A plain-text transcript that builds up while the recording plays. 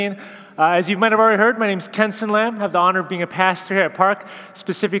As you might have already heard, my name is Kenson Lamb. I have the honor of being a pastor here at Park,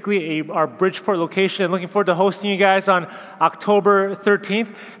 specifically our Bridgeport location. I'm looking forward to hosting you guys on October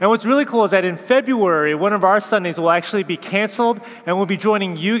 13th. And what's really cool is that in February, one of our Sundays will actually be canceled, and we'll be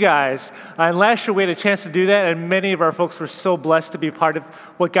joining you guys. And last year, we had a chance to do that, and many of our folks were so blessed to be part of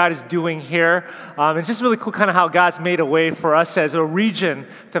what God is doing here. It's just really cool kind of how God's made a way for us as a region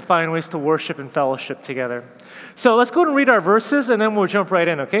to find ways to worship and fellowship together. So let's go and read our verses, and then we'll jump right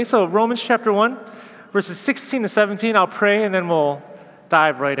in, okay? So Romans chapter 1, verses 16 to 17, I'll pray, and then we'll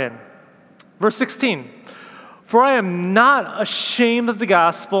dive right in. Verse 16, "For I am not ashamed of the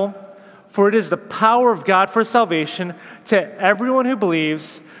gospel, for it is the power of God for salvation to everyone who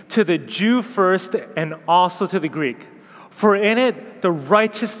believes, to the Jew first, and also to the Greek. For in it the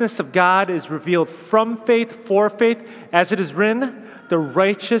righteousness of God is revealed from faith for faith, as it is written, the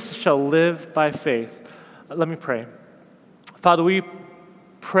righteous shall live by faith." Let me pray. Father, we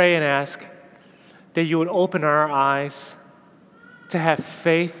pray and ask that you would open our eyes to have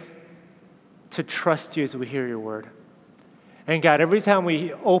faith, to trust you as we hear your word. And God, every time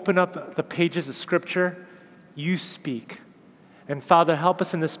we open up the pages of Scripture, you speak. And Father, help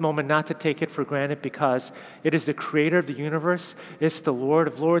us in this moment not to take it for granted, because it is the creator of the universe, it's the Lord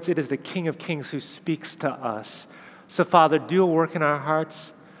of lords, it is the King of kings who speaks to us. So Father, do a work in our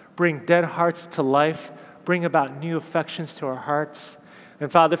hearts, bring dead hearts to life, bring about new affections to our hearts.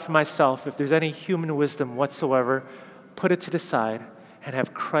 And Father, for myself, if there's any human wisdom whatsoever, put it to the side and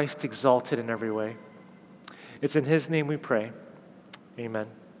have Christ exalted in every way. It's in his name we pray. Amen.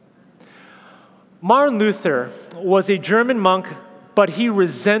 Martin Luther was a German monk, but he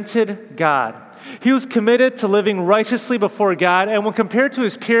resented God. He was committed to living righteously before God, and when compared to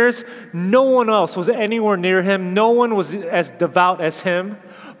his peers, no one else was anywhere near him. No one was as devout as him.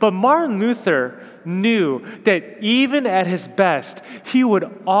 But Martin Luther knew that even at his best, he would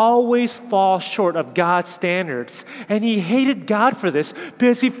always fall short of God's standards. And he hated God for this,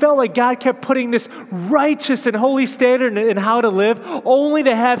 because he felt like God kept putting this righteous and holy standard in how to live, only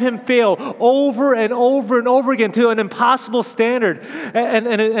to have him fail over and over and over again to an impossible standard. And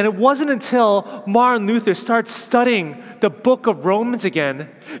it wasn't until Martin Luther started studying the book of Romans again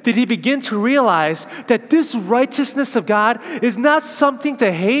did he begin to realize that this righteousness of God is not something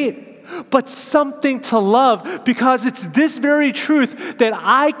to hate, but something to love, because it's this very truth that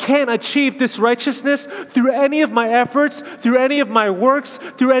I can't achieve this righteousness through any of my efforts, through any of my works,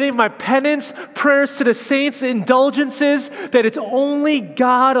 through any of my penance, prayers to the saints, indulgences, that it's only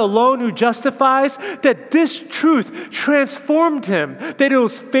God alone who justifies, that this truth transformed him, that it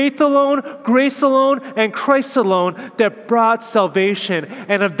was faith alone, grace alone, and Christ alone that brought salvation.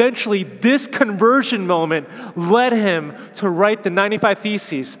 And eventually this conversion moment led him to write the 95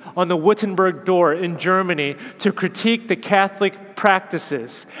 Theses on the Wittenberg door in Germany to critique the Catholic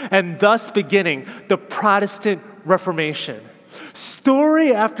practices, and thus beginning the Protestant Reformation.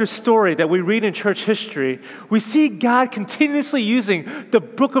 Story after story that we read in church history, we see God continuously using the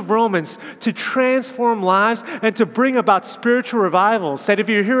book of Romans to transform lives and to bring about spiritual revivals. That if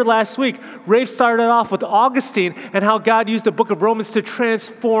you're here last week, Rafe started off with Augustine and how God used the book of Romans to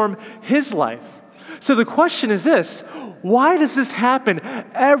transform his life. So the question is this: why does this happen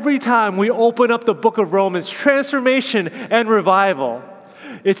every time we open up the book of Romans? Transformation and revival.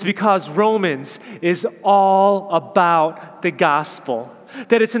 It's because Romans is all about the gospel.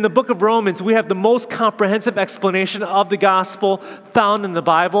 That it's in the book of Romans we have the most comprehensive explanation of the gospel found in the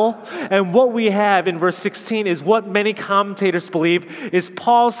Bible. And what we have in verse 16 is what many commentators believe is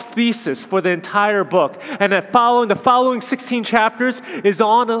Paul's thesis for the entire book. And that the following 16 chapters is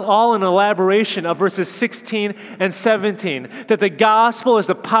all an elaboration of verses 16 and 17. That the gospel is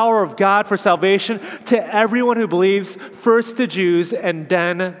the power of God for salvation to everyone who believes, first the Jews and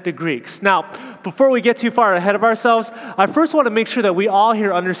then the Greeks. Now, before we get too far ahead of ourselves, I first want to make sure that we all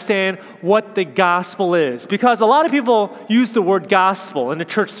here understand what the gospel is. Because a lot of people use the word gospel in the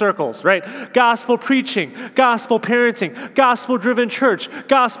church circles, right? Gospel preaching, gospel parenting, gospel-driven church,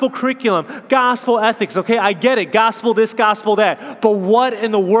 gospel curriculum, gospel ethics, okay? I get it, gospel this, gospel that. But what in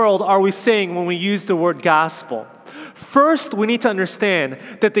the world are we saying when we use the word gospel? First, we need to understand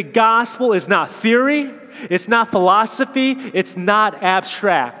that the gospel is not theory, it's not philosophy, it's not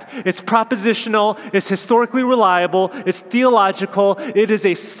abstract. It's propositional, it's historically reliable, it's theological, it is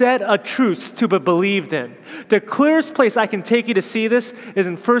a set of truths to be believed in. The clearest place I can take you to see this is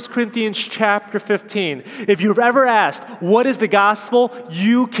in 1 Corinthians chapter 15. If you've ever asked, what is the gospel?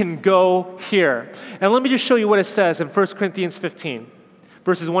 You can go here. And let me just show you what it says in 1 Corinthians 15,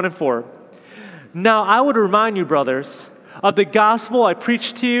 verses 1 and 4. "Now I would remind you, brothers, of the gospel I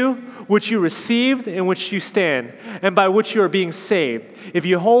preached to you, which you received, in which you stand, and by which you are being saved, if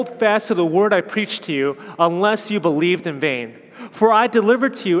you hold fast to the word I preached to you, unless you believed in vain. For I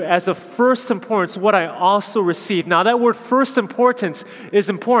delivered to you as of first importance what I also received. Now that word first importance is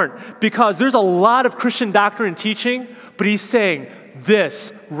important because there's a lot of Christian doctrine and teaching, but he's saying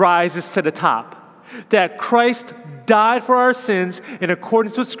this rises to the top. That Christ died for our sins in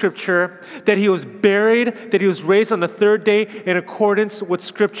accordance with Scripture, that he was buried, that he was raised on the third day in accordance with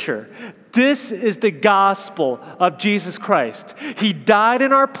Scripture. This is the gospel of Jesus Christ. He died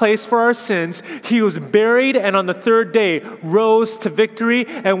in our place for our sins. He was buried and on the third day rose to victory.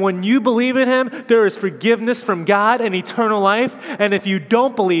 And when you believe in him, there is forgiveness from God and eternal life. And if you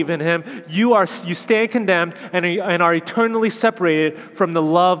don't believe in him, you stand condemned and are eternally separated from the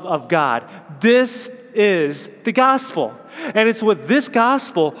love of God. This is the gospel. And it's with this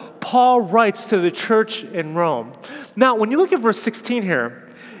gospel Paul writes to the church in Rome. Now, when you look at verse 16 here,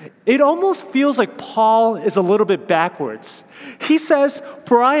 it almost feels like Paul is a little bit backwards. He says,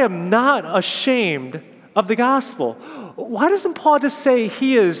 "For I am not ashamed of the gospel." Why doesn't Paul just say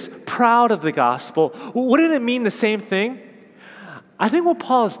he is proud of the gospel? Wouldn't it mean the same thing? I think what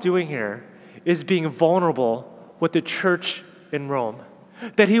Paul is doing here is being vulnerable with the church in Rome.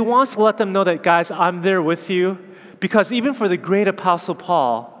 That he wants to let them know that, guys, I'm there with you. Because even for the great apostle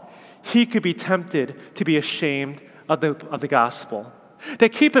Paul, he could be tempted to be ashamed of the gospel.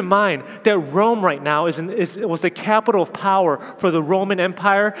 That keep in mind that Rome right now was the capital of power for the Roman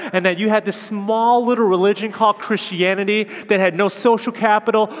Empire, and that you had this small little religion called Christianity that had no social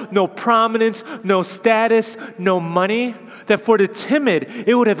capital, no prominence, no status, no money. That for the timid,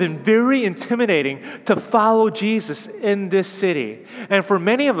 it would have been very intimidating to follow Jesus in this city. And for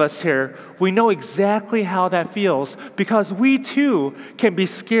many of us here, we know exactly how that feels because we too can be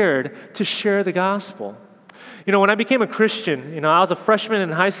scared to share the gospel. You know, when I became a Christian, I was a freshman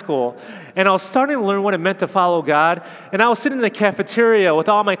in high school, and I was starting to learn what it meant to follow God. And I was sitting in the cafeteria with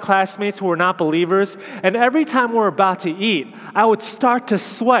all my classmates who were not believers, and every time we were about to eat, I would start to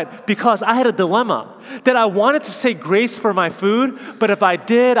sweat because I had a dilemma. That I wanted to say grace for my food, but if I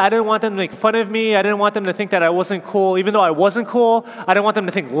did, I didn't want them to make fun of me. I didn't want them to think that I wasn't cool. Even though I wasn't cool, I didn't want them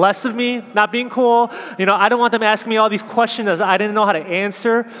to think less of me, not being cool. I didn't want them asking me all these questions that I didn't know how to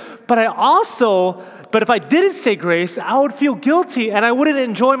answer. But if I didn't say grace, I would feel guilty and I wouldn't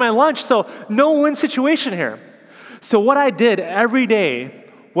enjoy my lunch. So no win situation here. So what I did every day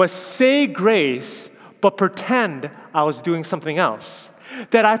was say grace, but pretend I was doing something else.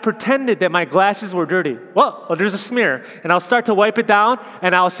 That I pretended that my glasses were dirty. Well, there's a smear. And I'll start to wipe it down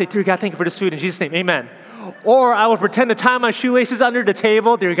and I'll say, "Dear God, thank you for this food. In Jesus' name, amen." Or I would pretend to tie my shoelaces under the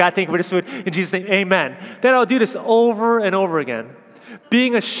table. "Dear God, thank you for this food. In Jesus' name, amen." Then I'll do this over and over again.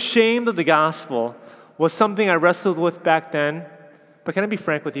 Being ashamed of the gospel was something I wrestled with back then, but can I be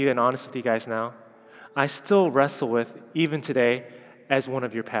frank with you and honest with you guys now? I still wrestle with, even today, as one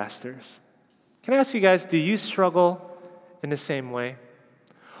of your pastors. Can I ask you guys, do you struggle in the same way?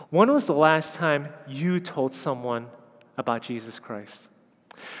 When was the last time you told someone about Jesus Christ?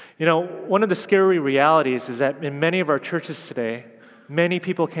 One of the scary realities is that in many of our churches today, many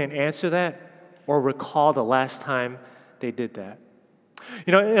people can't answer that or recall the last time they did that.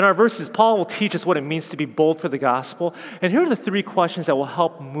 In our verses, Paul will teach us what it means to be bold for the gospel. And here are the 3 questions that will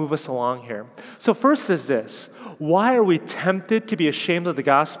help move us along here. So first is this: why are we tempted to be ashamed of the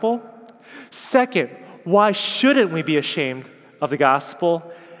gospel? Second, why shouldn't we be ashamed of the gospel?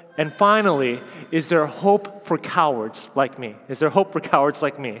 And finally, is there hope for cowards like me? Is there hope for cowards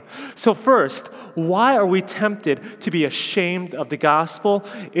like me? So first, why are we tempted to be ashamed of the gospel?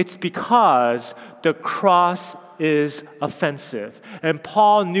 It's because the cross is offensive. And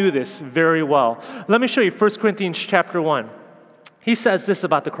Paul knew this very well. Let me show you 1 Corinthians chapter 1. He says this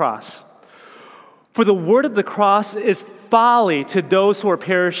about the cross. "For the word of the cross is folly to those who are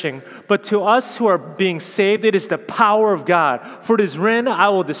perishing, but to us who are being saved, it is the power of God. For it is written, I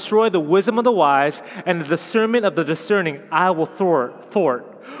will destroy the wisdom of the wise, and the discernment of the discerning I will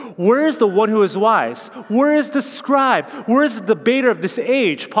thwart. Where is the one who is wise? Where is the scribe? Where is the debater of this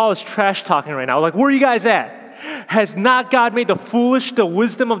age?" Paul is trash talking right now. Like, where are you guys at? "Has not God made the foolish the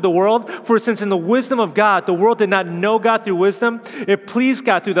wisdom of the world? For since in the wisdom of God, the world did not know God through wisdom, it pleased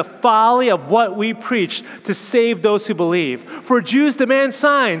God through the folly of what we preach to save those who believe. For Jews demand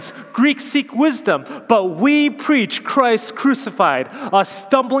signs, Greeks seek wisdom, but we preach Christ crucified, a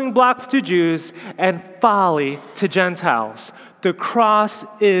stumbling block to Jews and folly to Gentiles. the cross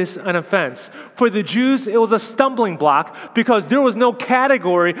is an offense. For the Jews, it was a stumbling block because there was no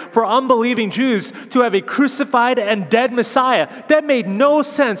category for unbelieving Jews to have a crucified and dead Messiah. That made no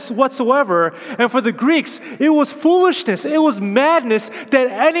sense whatsoever. And for the Greeks, it was foolishness. It was madness that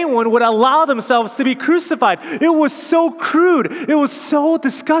anyone would allow themselves to be crucified. It was so crude. It was so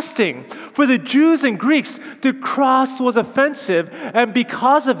disgusting. For the Jews and Greeks, the cross was offensive. And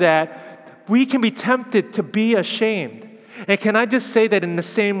because of that, we can be tempted to be ashamed. And can I just say that in the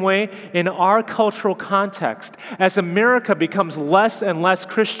same way, in our cultural context, as America becomes less and less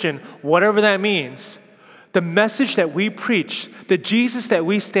Christian, whatever that means, the message that we preach, the Jesus that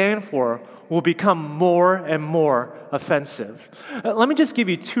we stand for, will become more and more offensive. Let me just give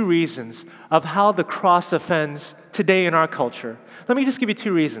you 2 reasons of how the cross offends today in our culture. Let me just give you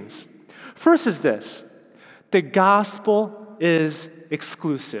 2 reasons. First is this: the gospel is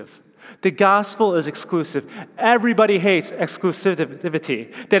exclusive. The gospel is exclusive. Everybody hates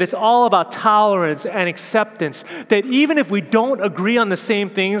exclusivity, that it's all about tolerance and acceptance, that even if we don't agree on the same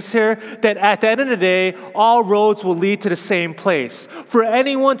things here, that at the end of the day, all roads will lead to the same place. For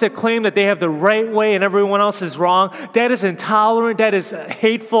anyone to claim that they have the right way and everyone else is wrong, that is intolerant, that is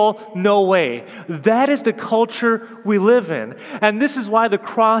hateful, no way. That is the culture we live in. And this is why the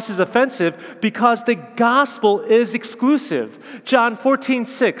cross is offensive, because the gospel is exclusive. John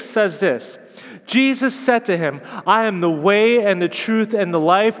 14:6 says this: Jesus said to him, I am the way and the truth and the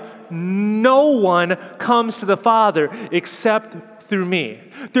life. No one comes to the Father except through me.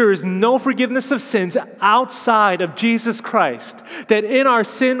 There is no forgiveness of sins outside of Jesus Christ. That in our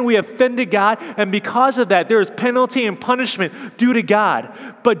sin we offended God, and because of that there is penalty and punishment due to God.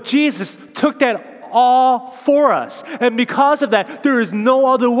 But Jesus took that all for us. And because of that, there is no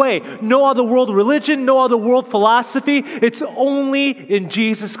other way, no other world religion, no other world philosophy. It's only in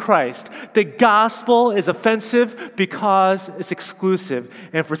Jesus Christ. The gospel is offensive because it's exclusive.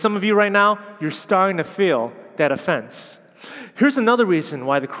 And for some of you right now, you're starting to feel that offense. Here's another reason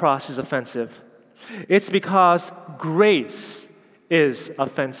why the cross is offensive. It's because grace is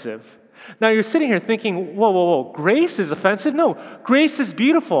offensive. Now you're sitting here thinking, whoa, grace is offensive? No, grace is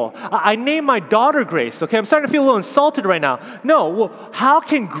beautiful. I named my daughter Grace, okay? I'm starting to feel a little insulted right now. No, well, how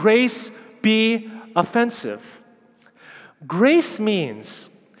can grace be offensive? Grace means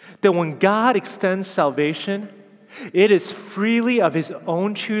that when God extends salvation, it is freely of His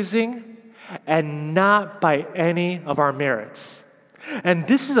own choosing and not by any of our merits. And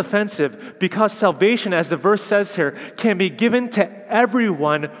this is offensive because salvation, as the verse says here, can be given to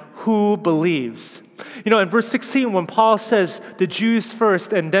everyone who believes. You know, in verse 16, when Paul says the Jews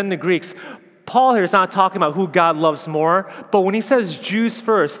first and then the Greeks, Paul here is not talking about who God loves more, but when he says Jews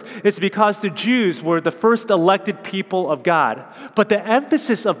first, it's because the Jews were the first elected people of God. But the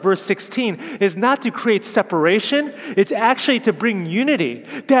emphasis of verse 16 is not to create separation, it's actually to bring unity,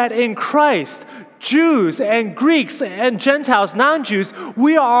 that in Christ, Jews and Greeks and Gentiles, non-Jews,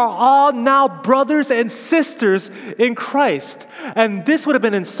 we are all now brothers and sisters in Christ. And this would have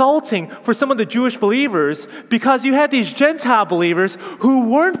been insulting for some of the Jewish believers because you had these Gentile believers who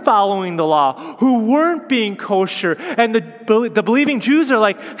weren't following the law, who weren't being kosher. And the believing Jews are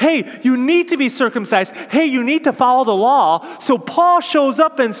like, hey, you need to be circumcised. Hey, you need to follow the law. So Paul shows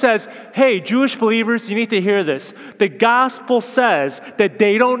up and says, hey, Jewish believers, you need to hear this. The gospel says that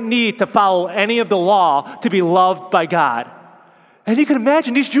they don't need to follow any of the law to be loved by God. And you can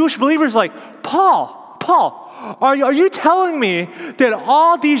imagine these Jewish believers like, Paul, are you telling me that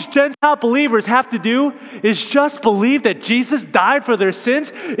all these Gentile believers have to do is just believe that Jesus died for their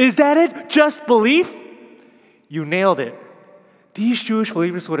sins? Is that it? Just belief? You nailed it. These Jewish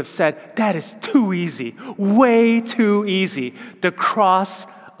believers would have said, that is too easy, way too easy. The cross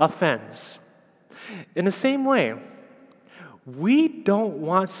offends. In the same way, we don't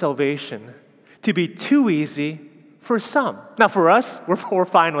want salvation to be too easy for some. Now, for us, we're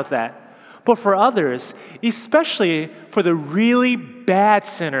fine with that. But for others, especially for the really bad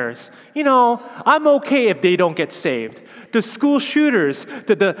sinners, you know, I'm okay if they don't get saved. The school shooters,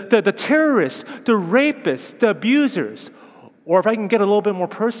 the terrorists, the rapists, the abusers, or if I can get a little bit more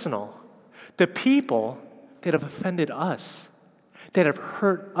personal, the people that have offended us, that have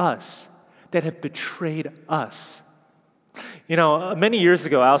hurt us, that have betrayed us. You know, many years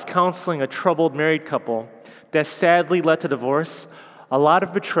ago, I was counseling a troubled married couple that sadly led to divorce. A lot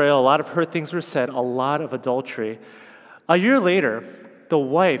of betrayal, a lot of hurt things were said, a lot of adultery. A year later, the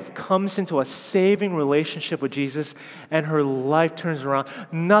wife comes into a saving relationship with Jesus and her life turns around.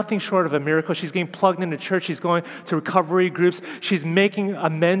 Nothing short of a miracle. She's getting plugged into church. She's going to recovery groups. She's making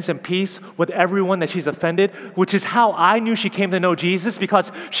amends and peace with everyone that she's offended, which is how I knew she came to know Jesus,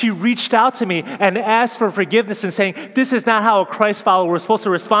 because she reached out to me and asked for forgiveness and saying, this is not how a Christ follower was supposed to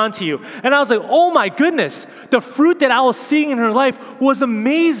respond to you. And I was like, oh my goodness, the fruit that I was seeing in her life was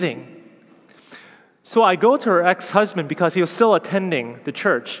amazing. So I go to her ex-husband because he was still attending the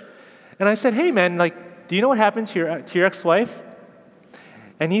church. And I said, hey man, do you know what happened to your ex-wife?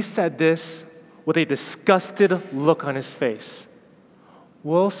 And he said this with a disgusted look on his face.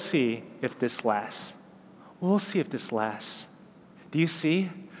 We'll see if this lasts. We'll see if this lasts. Do you see?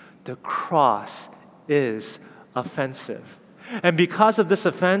 The cross is offensive. And because of this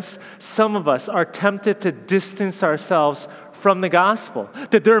offense, some of us are tempted to distance ourselves from the gospel.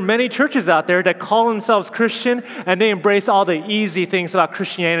 That there are many churches out there that call themselves Christian and they embrace all the easy things about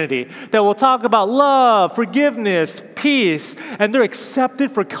Christianity. That will talk about love, forgiveness, peace, and they're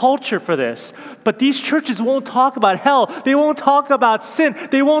accepted for culture for this. But these churches won't talk about hell. They won't talk about sin.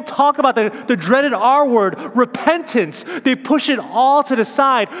 They won't talk about the dreaded R word, repentance. They push it all to the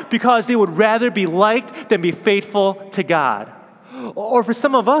side because they would rather be liked than be faithful to God. Or for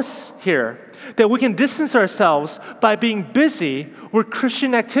some of us here, that we can distance ourselves by being busy with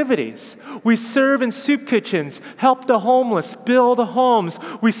Christian activities. We serve in soup kitchens, help the homeless, build homes.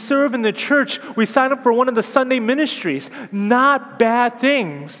 We serve in the church. We sign up for one of the Sunday ministries. Not bad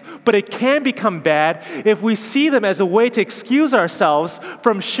things, but it can become bad if we see them as a way to excuse ourselves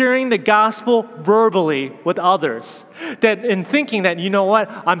from sharing the gospel verbally with others. That in thinking that, you know what,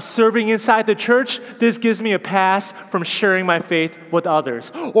 I'm serving inside the church, this gives me a pass from sharing my faith with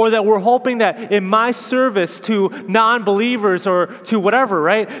others. Or that we're hoping that in my service to non-believers or to whatever,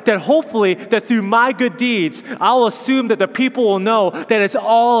 right, that hopefully that through my good deeds, I'll assume that the people will know that it's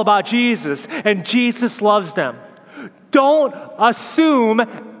all about Jesus and Jesus loves them. Don't assume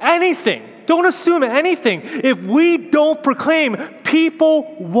anything. Don't assume anything. If we don't proclaim,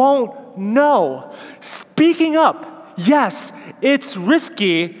 people won't know. Speaking up, yes, it's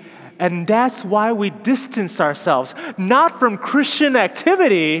risky, and that's why we distance ourselves, not from Christian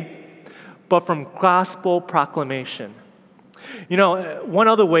activity, but from gospel proclamation. You know, one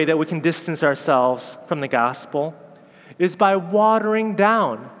other way that we can distance ourselves from the gospel is by watering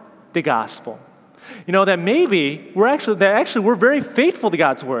down the gospel. You know, that maybe we're very faithful to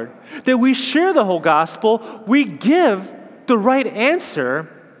God's word, that we share the whole gospel, we give the right answer,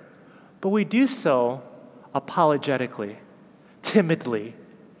 but we do so apologetically, timidly,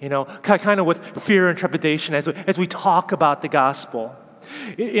 you know, kind of with fear and trepidation as we talk about the gospel.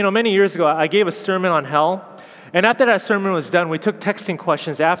 You know, many years ago, I gave a sermon on hell, and after that sermon was done, we took texting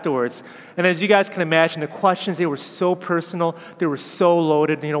questions afterwards, and as you guys can imagine, the questions, they were so personal, they were so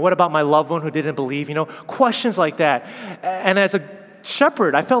loaded. You know, what about my loved one who didn't believe? You know, questions like that. And as a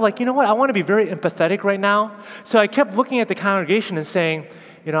shepherd, I felt like, you know what, I want to be very empathetic right now. So I kept looking at the congregation and saying,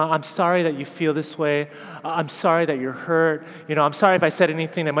 you know, I'm sorry that you feel this way. I'm sorry that you're hurt. You know, I'm sorry if I said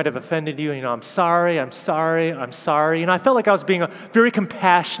anything that might have offended you. You know, I'm sorry. You know, I felt like I was being very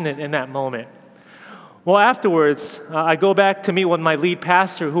compassionate in that moment. Well, afterwards, I go back to meet with my lead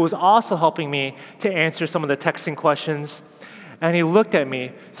pastor, who was also helping me to answer some of the texting questions. And he looked at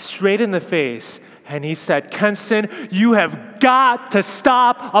me straight in the face, and he said, Kenson, you have got to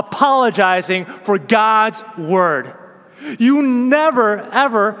stop apologizing for God's word. You never,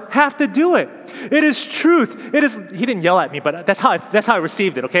 ever have to do it. It is truth. He didn't yell at me, but that's how I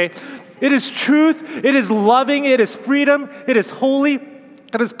received it, okay? It is truth. It is loving. It is freedom. It is holy.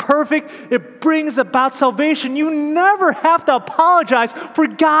 It is perfect. It brings about salvation. You never have to apologize for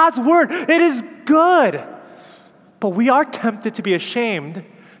God's word. It is good. But we are tempted to be ashamed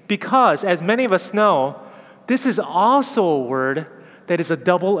because, as many of us know, this is also a word that is a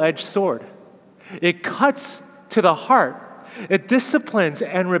double-edged sword. It cuts to the heart. It disciplines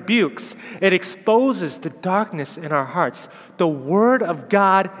and rebukes. It exposes the darkness in our hearts. The word of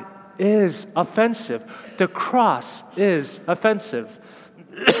God is offensive. The cross is offensive.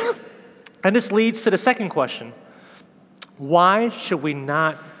 And this leads to the second question. Why should we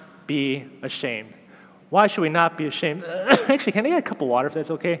not be ashamed? Why should we not be ashamed? Actually, can I get a cup of water if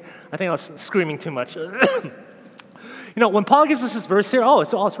that's okay? I think I was screaming too much. You know, when Paul gives us this verse here,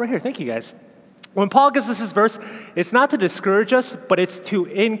 it's right here. Thank you, guys. When Paul gives us this verse, it's not to discourage us, but it's to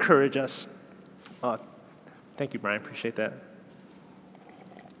encourage us. Thank you, Brian. Appreciate that.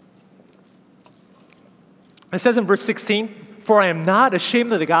 It says in verse 16, "For I am not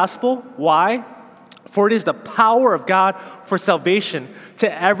ashamed of the gospel." Why? For it is the power of God for salvation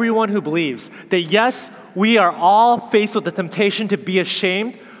to everyone who believes. That yes, we are all faced with the temptation to be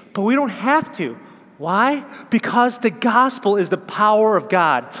ashamed, but we don't have to. Why? Because the gospel is the power of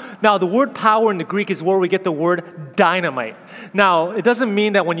God. Now, the word power in the Greek is where we get the word dynamite. Now, it doesn't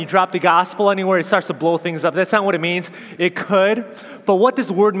mean that when you drop the gospel anywhere, it starts to blow things up. That's not what it means. It could. But what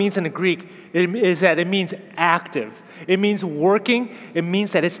this word means in the Greek is that it means active. It means working. It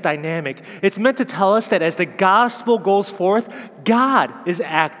means that it's dynamic. It's meant to tell us that as the gospel goes forth, God is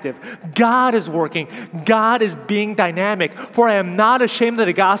active. God is working. God is being dynamic. For I am not ashamed of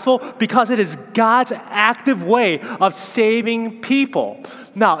the gospel because it is God's active way of saving people.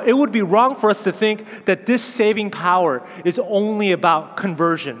 Now, it would be wrong for us to think that this saving power is only about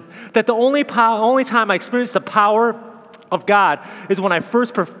conversion. That the only time I experience the power of God is when I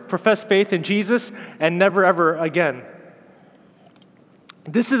first profess faith in Jesus and never ever again.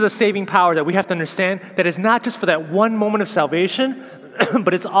 This is a saving power that we have to understand that is not just for that one moment of salvation,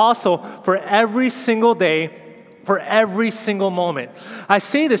 but it's also for every single day, for every single moment. I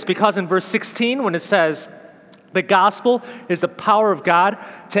say this because in verse 16, when it says, the gospel is the power of God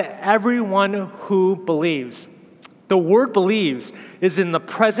to everyone who believes. The word believes is in the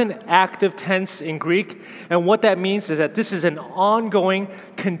present active tense in Greek, and what that means is that this is an ongoing,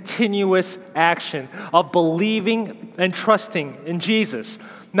 continuous action of believing and trusting in Jesus.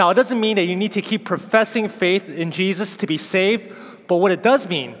 Now, it doesn't mean that you need to keep professing faith in Jesus to be saved, but what it does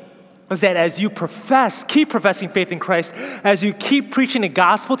mean is that as you keep professing faith in Christ, as you keep preaching the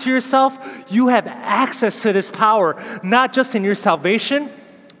gospel to yourself, you have access to this power, not just in your salvation,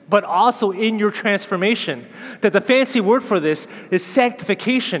 but also in your transformation. That the fancy word for this is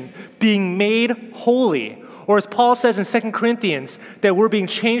sanctification, being made holy. Or as Paul says in 2 Corinthians, that we're being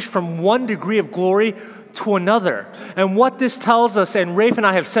changed from one degree of glory to another. And what this tells us, and Rafe and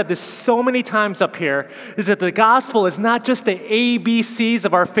I have said this so many times up here, is that the gospel is not just the ABCs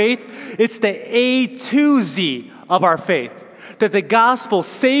of our faith, it's the A to Z of our faith. That the gospel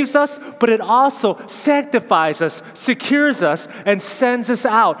saves us, but it also sanctifies us, secures us, and sends us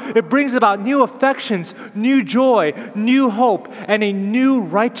out. It brings about new affections, new joy, new hope, and a new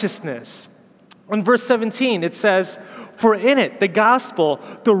righteousness. In verse 17, it says, for in it, the gospel,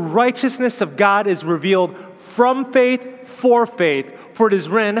 the righteousness of God is revealed from faith for faith. For it is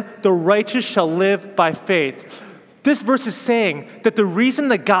written, the righteous shall live by faith. This verse is saying that the reason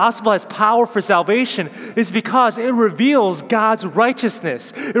the gospel has power for salvation is because it reveals God's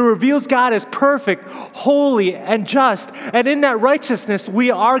righteousness. It reveals God as perfect, holy, and just. And in that righteousness,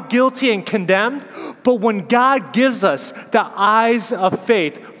 we are guilty and condemned. But when God gives us the eyes of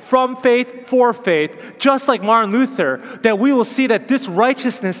faith, from faith for faith, just like Martin Luther, that we will see that this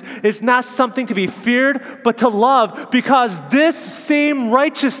righteousness is not something to be feared, but to love, because this same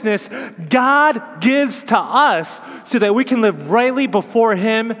righteousness God gives to us so that we can live rightly before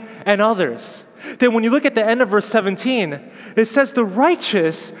Him and others. Then when you look at the end of verse 17, it says, the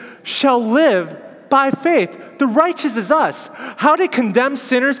righteous shall live by faith. The righteous is us. How did condemned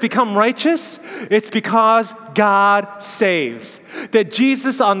sinners become righteous? It's because God saves. That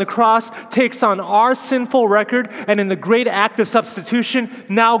Jesus on the cross takes on our sinful record and in the great act of substitution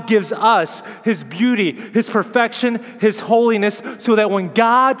now gives us His beauty, His perfection, His holiness, so that when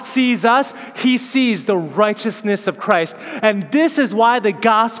God sees us, He sees the righteousness of Christ. And this is why the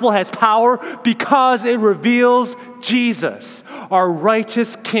gospel has power, because it reveals Jesus, our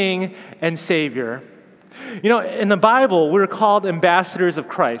righteous King and Savior. You know, in the Bible, we're called ambassadors of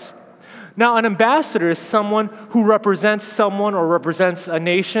Christ. Now, an ambassador is someone who represents someone or represents a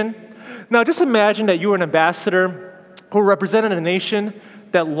nation. Now, just imagine that you were an ambassador who represented a nation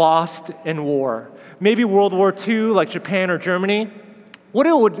that lost in war. Maybe World War II, like Japan or Germany. What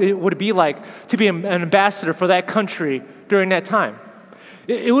would it be like to be an ambassador for that country during that time?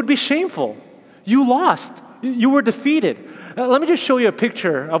 It would be shameful. You lost. You were defeated. Let me just show you a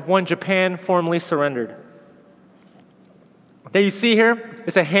picture of when Japan formally surrendered. That you see here,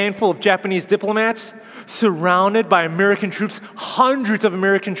 it's a handful of Japanese diplomats surrounded by American troops, hundreds of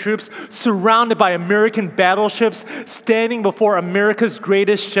American troops, surrounded by American battleships, standing before America's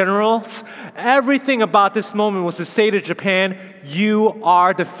greatest generals. Everything about this moment was to say to Japan, you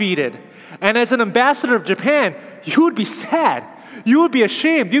are defeated. And as an ambassador of Japan, you would be sad. You would be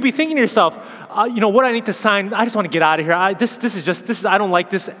ashamed. You'd be thinking to yourself, what I need to sign, I just want to get out of here. I don't like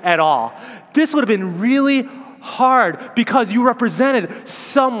this at all. This would have been really hard because you represented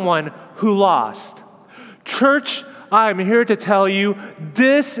someone who lost. Church, I'm here to tell you,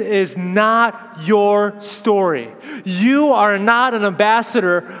 this is not your story. You are not an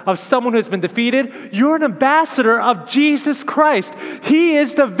ambassador of someone who has been defeated. You're an ambassador of Jesus Christ. He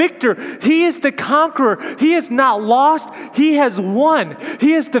is the victor. He is the conqueror. He is not lost. He has won.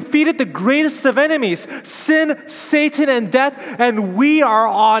 He has defeated the greatest of enemies, sin, Satan, and death, and we are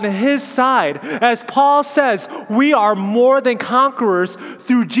on his side. As Paul says, we are more than conquerors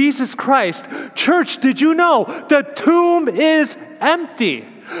through Jesus Christ. Church, did you know the tomb is empty?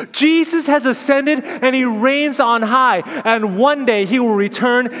 Jesus has ascended and he reigns on high, and one day he will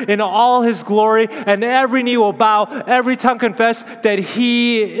return in all his glory, and every knee will bow, every tongue confess that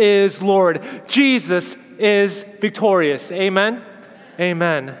he is Lord. Jesus is victorious. Amen?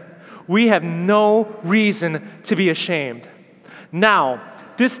 Amen. We have no reason to be ashamed. Now,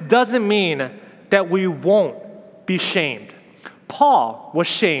 this doesn't mean that we won't be shamed. Paul was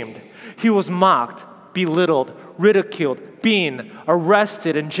shamed. He was mocked, belittled, ridiculed, being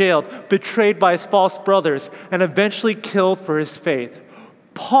arrested and jailed, betrayed by his false brothers, and eventually killed for his faith.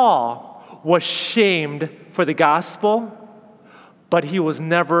 Paul was shamed for the gospel, but he was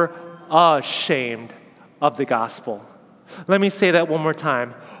never ashamed of the gospel. Let me say that one more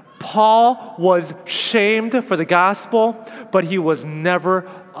time. Paul was shamed for the gospel, but he was never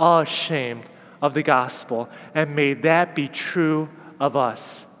ashamed of the gospel. And may that be true of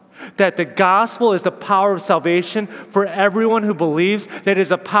us. That the gospel is the power of salvation for everyone who believes. That it is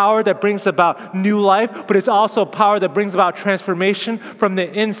a power that brings about new life, but it's also a power that brings about transformation from the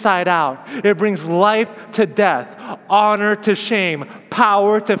inside out. It brings life to death, honor to shame,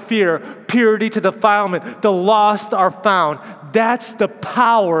 power to fear, purity to defilement. The lost are found. That's the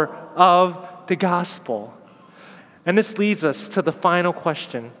power of the gospel. And this leads us to the final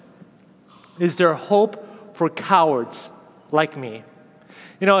question. Is there hope for cowards like me?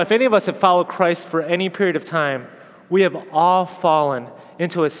 You know, if any of us have followed Christ for any period of time, we have all fallen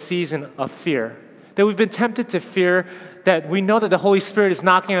into a season of fear. That we've been tempted to fear, that we know that the Holy Spirit is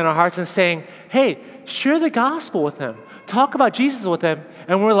knocking on our hearts and saying, hey, share the gospel with them. Talk about Jesus with them.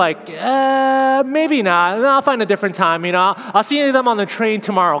 And we're like, maybe not. No, I'll find a different time. You know, I'll see them on the train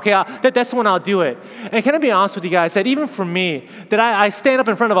tomorrow. Okay, that's when I'll do it. And can I be honest with you guys that even for me, that I stand up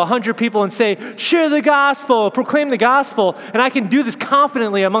in front of 100 people and say, share the gospel, proclaim the gospel, and I can do this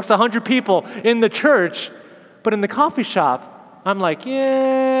confidently amongst 100 people in the church, but in the coffee shop, I'm like,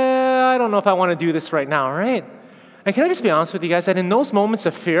 I don't know if I want to do this right now, right? And can I just be honest with you guys that in those moments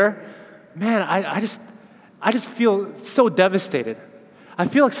of fear, man, I just feel so devastated. I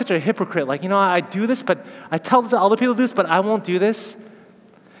feel like such a hypocrite. Like, I do this, but I tell other people to do this, but I won't do this.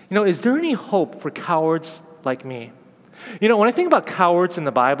 Is there any hope for cowards like me? When I think about cowards in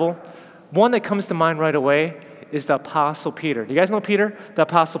the Bible, one that comes to mind right away is the Apostle Peter. Do you guys know Peter? The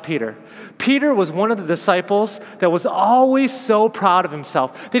Apostle Peter. Peter was one of the disciples that was always so proud of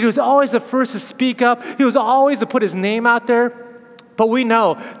himself, that he was always the first to speak up. He was always to put his name out there. But we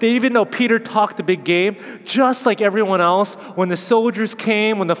know that even though Peter talked a big game, just like everyone else, when the soldiers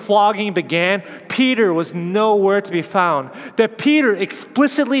came, when the flogging began, Peter was nowhere to be found. That Peter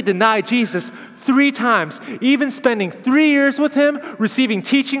explicitly denied Jesus 3 times, even spending 3 years with him, receiving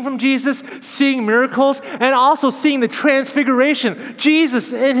teaching from Jesus, seeing miracles, and also seeing the transfiguration,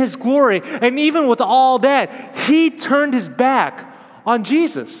 Jesus in his glory. And even with all that, he turned his back on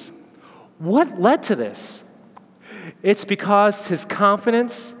Jesus. What led to this? It's because his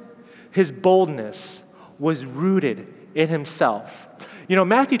confidence, his boldness was rooted in himself.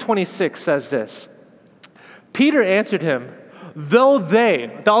 Matthew 26 says this. Peter answered him, though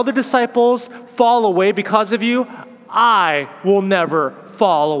the other disciples, fall away because of you, I will never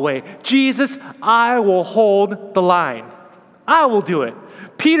fall away. Jesus, I will hold the line. I will do it.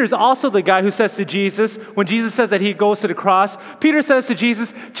 Peter's also the guy who says to Jesus, when Jesus says that he goes to the cross, Peter says to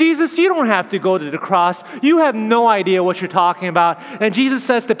Jesus, Jesus, you don't have to go to the cross. You have no idea what you're talking about. And Jesus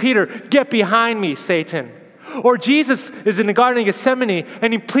says to Peter, get behind me, Satan. Or Jesus is in the Garden of Gethsemane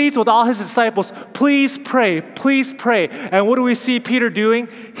and he pleads with all his disciples, please pray, please pray. And what do we see Peter doing?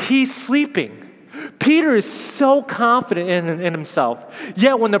 He's sleeping. Peter is so confident in himself.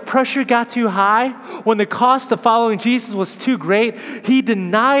 Yet when the pressure got too high, when the cost of following Jesus was too great, he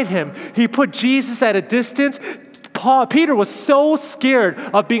denied him. He put Jesus at a distance. Peter was so scared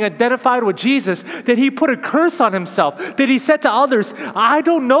of being identified with Jesus that he put a curse on himself, that he said to others, I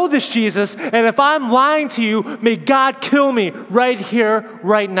don't know this Jesus, and if I'm lying to you, may God kill me right here,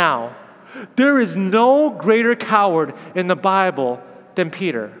 right now. There is no greater coward in the Bible than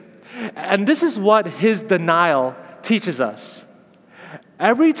Peter. And this is what his denial teaches us.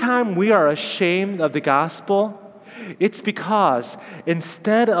 Every time we are ashamed of the gospel, it's because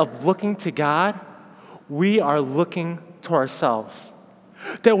instead of looking to God, we are looking to ourselves,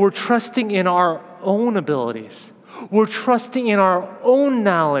 that we're trusting in our own abilities. We're trusting in our own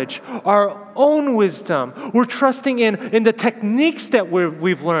knowledge, our own wisdom. We're trusting in the techniques that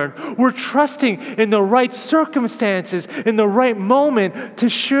we've learned. We're trusting in the right circumstances, in the right moment to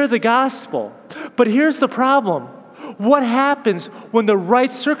share the gospel. But here's the problem. What happens when the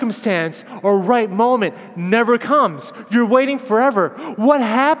right circumstance or right moment never comes? You're waiting forever. What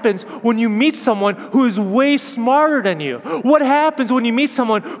happens when you meet someone who is way smarter than you? What happens when you meet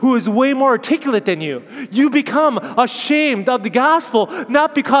someone who is way more articulate than you? You become ashamed of the gospel,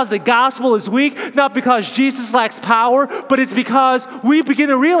 not because the gospel is weak, not because Jesus lacks power, but it's because we begin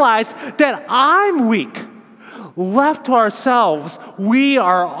to realize that I'm weak. Left to ourselves, we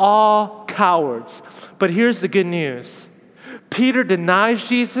are all cowards. But here's the good news. Peter denies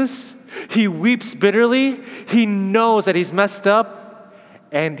Jesus. He weeps bitterly. He knows that he's messed up,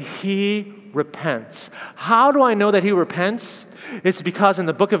 and he repents. How do I know that he repents? It's because in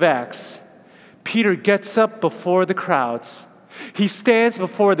the book of Acts, Peter gets up before the crowds. He stands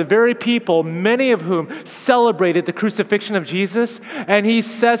before the very people, many of whom celebrated the crucifixion of Jesus, and he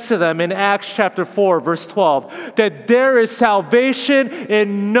says to them in Acts chapter 4, verse 12, that there is salvation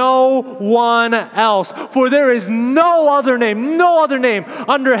in no one else, for there is no other name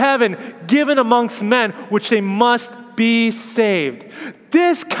under heaven given amongst men which they must be saved.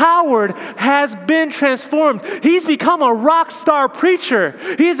 This coward has been transformed. He's become a rock star preacher.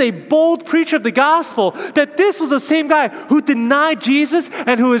 He is a bold preacher of the gospel, that this was the same guy who denied Jesus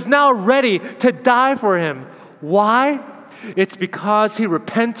and who is now ready to die for him. Why? It's because he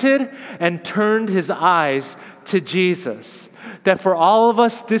repented and turned his eyes to Jesus. That for all of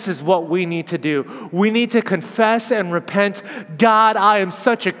us, this is what we need to do. We need to confess and repent. God, I am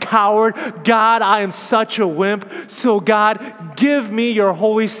such a coward. God, I am such a wimp. So God, give me your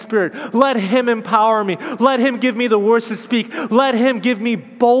Holy Spirit. Let him empower me. Let him give me the words to speak. Let him give me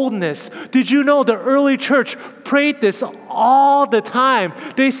boldness. Did you know the early church prayed this all the time?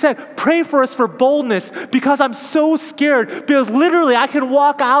 They said, pray for us for boldness because I'm so scared. Because literally I can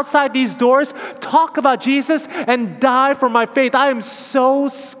walk outside these doors, talk about Jesus, and die for my faith. I am so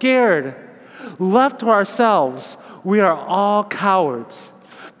scared. Left to ourselves, we are all cowards.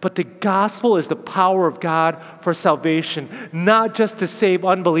 But the gospel is the power of God for salvation, not just to save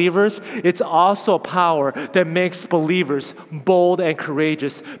unbelievers. It's also a power that makes believers bold and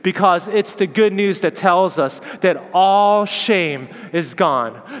courageous, because it's the good news that tells us that all shame is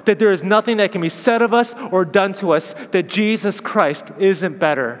gone, that there is nothing that can be said of us or done to us, that Jesus Christ isn't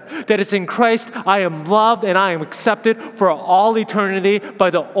better, that it's in Christ I am loved and I am accepted for all eternity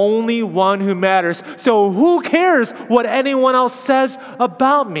by the only one who matters. So who cares what anyone else says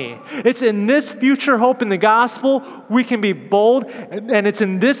about me? It's in this future hope in the gospel we can be bold, and it's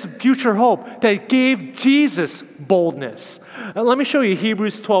in this future hope that gave Jesus boldness. Let me show you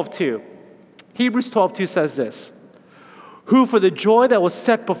Hebrews 12:2. Hebrews 12:2 says this: who for the joy that was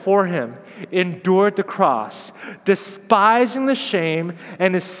set before him endured the cross, despising the shame,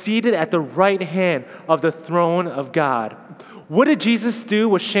 and is seated at the right hand of the throne of God. What did Jesus do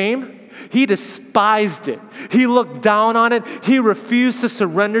with shame? He despised it. He looked down on it. He refused to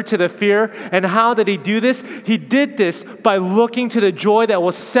surrender to the fear. And how did he do this? He did this by looking to the joy that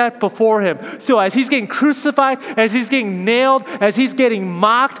was set before him. So as he's getting crucified, as he's getting nailed, as he's getting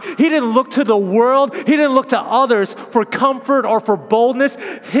mocked, he didn't look to the world. He didn't look to others for comfort or for boldness.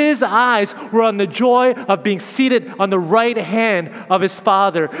 His eyes were on the joy of being seated on the right hand of his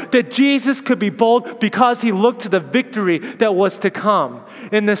Father. That Jesus could be bold because he looked to the victory that was to come.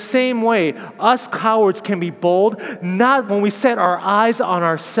 In the same way, us cowards can be bold, not when we set our eyes on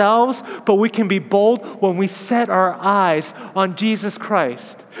ourselves, but we can be bold when we set our eyes on Jesus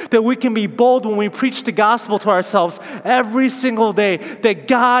Christ. That we can be bold when we preach the gospel to ourselves every single day. That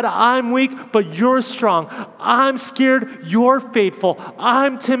God, I'm weak, but you're strong. I'm scared, you're faithful.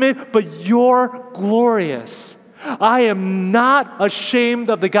 I'm timid, but you're glorious. I am not ashamed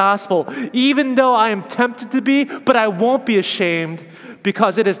of the gospel, even though I am tempted to be, but I won't be ashamed,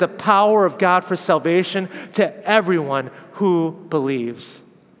 because it is the power of God for salvation to everyone who believes.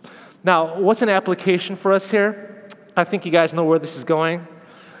 Now, what's an application for us here? I think you guys know where this is going.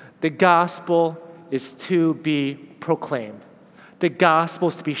 The gospel is to be proclaimed. The gospel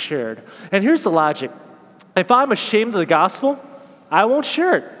is to be shared. And here's the logic. If I'm ashamed of the gospel, I won't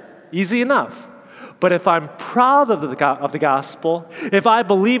share it. Easy enough. But if I'm proud of the gospel, if I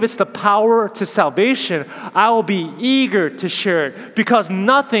believe it's the power to salvation, I will be eager to share it, because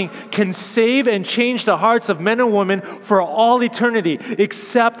nothing can save and change the hearts of men and women for all eternity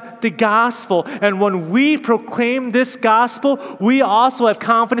except the gospel. And when we proclaim this gospel, we also have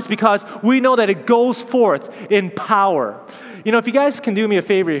confidence because we know that it goes forth in power. You know, if you guys can do me a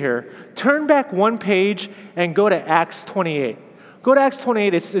favor here, turn back one page and go to Acts 28. Go to Acts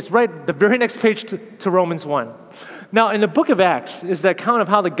 28. It's right the very next page to Romans 1. Now, in the book of Acts is the account of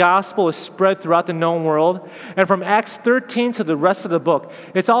how the gospel is spread throughout the known world. And from Acts 13 to the rest of the book,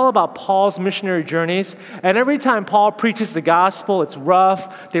 it's all about Paul's missionary journeys. And every time Paul preaches the gospel, it's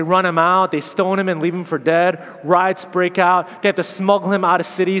rough. They run him out. They stone him and leave him for dead. Riots break out. They have to smuggle him out of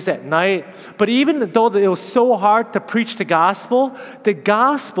cities at night. But even though it was so hard to preach the gospel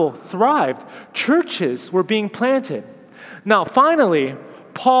thrived. Churches were being planted. Now, finally,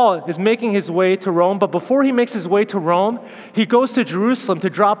 Paul is making his way to Rome, but before he makes his way to Rome, he goes to Jerusalem to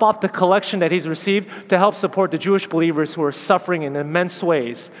drop off the collection that he's received to help support the Jewish believers who are suffering in immense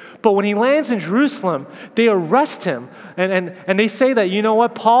ways. But when he lands in Jerusalem, they arrest him, and they say that, you know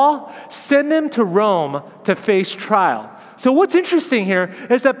what, Paul, send him to Rome to face trial. So what's interesting here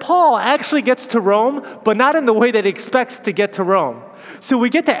is that Paul actually gets to Rome, but not in the way that he expects to get to Rome. So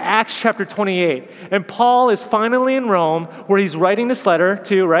we get to Acts chapter 28, and Paul is finally in Rome, where he's writing this letter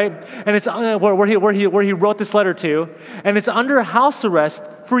to, right? And it's where he wrote this letter to, and it's under house arrest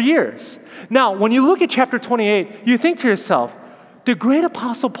for years. Now, when you look at chapter 28, you think to yourself, the great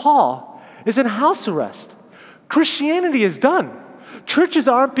apostle Paul is in house arrest. Christianity is done. Churches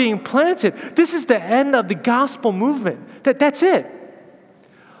aren't being planted. This is the end of the gospel movement. That's it.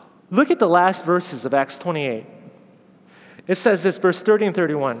 Look at the last verses of Acts 28. It says this, verse 30 and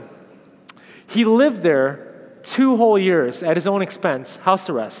 31. He lived there 2 whole years at his own expense, house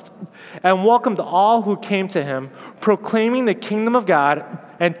arrest, and welcomed all who came to him, proclaiming the kingdom of God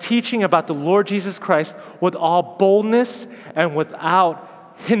and teaching about the Lord Jesus Christ with all boldness and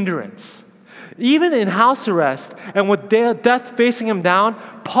without hindrance. Even in house arrest and with death facing him down,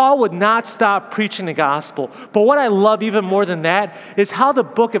 Paul would not stop preaching the gospel. But what I love even more than that is how the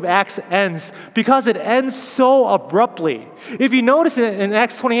book of Acts ends, because it ends so abruptly. If you notice in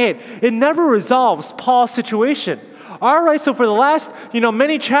Acts 28, it never resolves Paul's situation. All right, so for the last,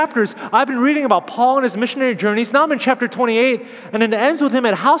 many chapters, I've been reading about Paul and his missionary journeys. Now I'm in chapter 28, and it ends with him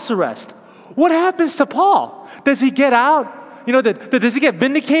at house arrest. What happens to Paul? Does he get out? Does he get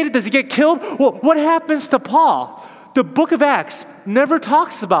vindicated? Does he get killed? Well, what happens to Paul? The book of Acts never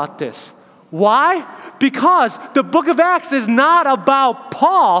talks about this. Why? Because the book of Acts is not about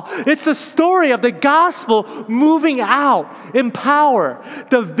Paul. It's the story of the gospel moving out in power.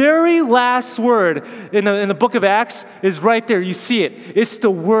 The very last word in the book of Acts is right there. You see it. It's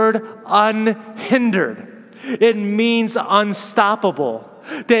the word unhindered. It means unstoppable.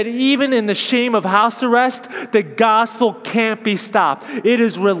 That even in the shame of house arrest, the gospel can't be stopped. It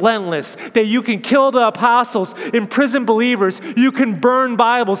is relentless. That you can kill the apostles, imprison believers, you can burn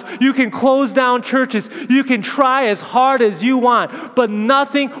Bibles, you can close down churches, you can try as hard as you want, but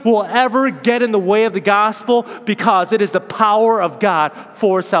nothing will ever get in the way of the gospel, because it is the power of God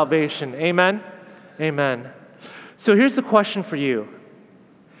for salvation. Amen? Amen. So here's the question for you.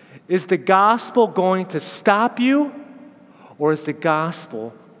 Is the gospel going to stop you? Or is the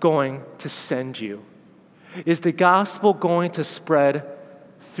gospel going to send you? Is the gospel going to spread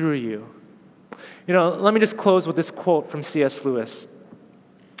through you? Let me just close with this quote from C.S. Lewis.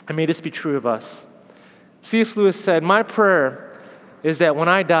 And may this be true of us. C.S. Lewis said, "My prayer is that when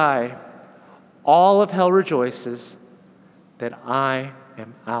I die, all of hell rejoices that I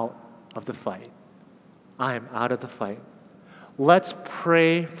am out of the fight." I am out of the fight. Let's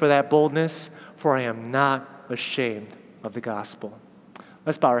pray for that boldness, for I am not ashamed of the gospel.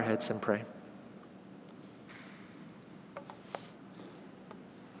 Let's bow our heads and pray.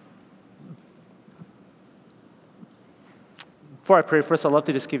 Before I pray first, I'd love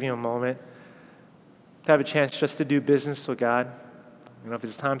to just give you a moment to have a chance just to do business with God. If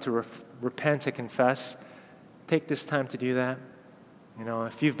it's time to repent, to confess, take this time to do that.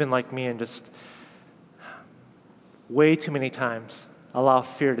 If you've been like me and just way too many times allow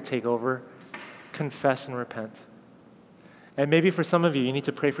fear to take over, confess and repent. And maybe for some of you, you need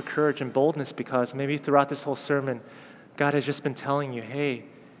to pray for courage and boldness, because maybe throughout this whole sermon, God has just been telling you, hey,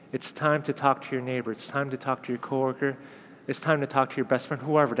 it's time to talk to your neighbor. It's time to talk to your coworker. It's time to talk to your best friend,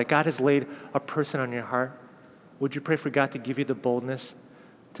 whoever, that God has laid a person on your heart. Would you pray for God to give you the boldness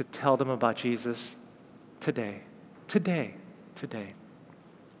to tell them about Jesus today? Today. And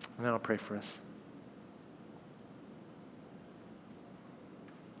then I'll pray for us.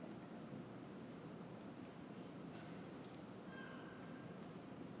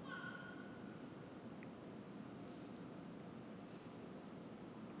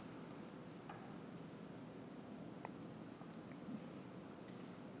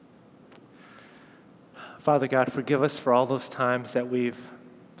 Father God, forgive us for all those times that we've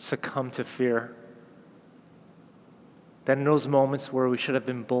succumbed to fear. That in those moments where we should have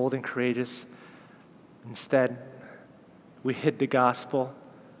been bold and courageous, instead, we hid the gospel.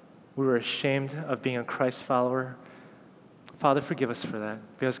 We were ashamed of being a Christ follower. Father, forgive us for that.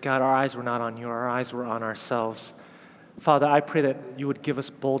 Because, God, our eyes were not on you. Our eyes were on ourselves. Father, I pray that you would give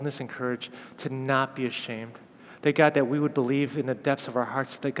us boldness and courage to not be ashamed. That, God, that we would believe in the depths of our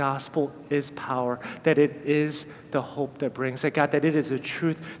hearts that the gospel is power, that it is the hope that brings, that, God, that it is a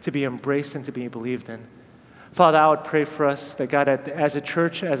truth to be embraced and to be believed in. Father, I would pray for us that, God, as a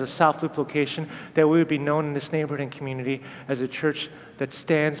church, as a South Loop location, that we would be known in this neighborhood and community as a church that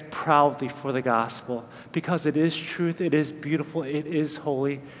stands proudly for the gospel because it is truth, it is beautiful, it is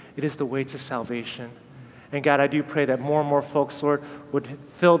holy, it is the way to salvation. And God, I do pray that more and more folks, Lord, would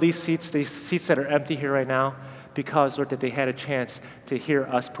fill these seats that are empty here right now, because, Lord, that they had a chance to hear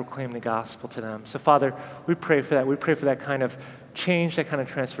us proclaim the gospel to them. So, Father, we pray for that. We pray for that kind of change, that kind of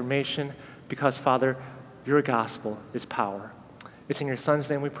transformation, because, Father, your gospel is power. It's in your Son's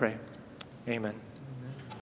name we pray. Amen.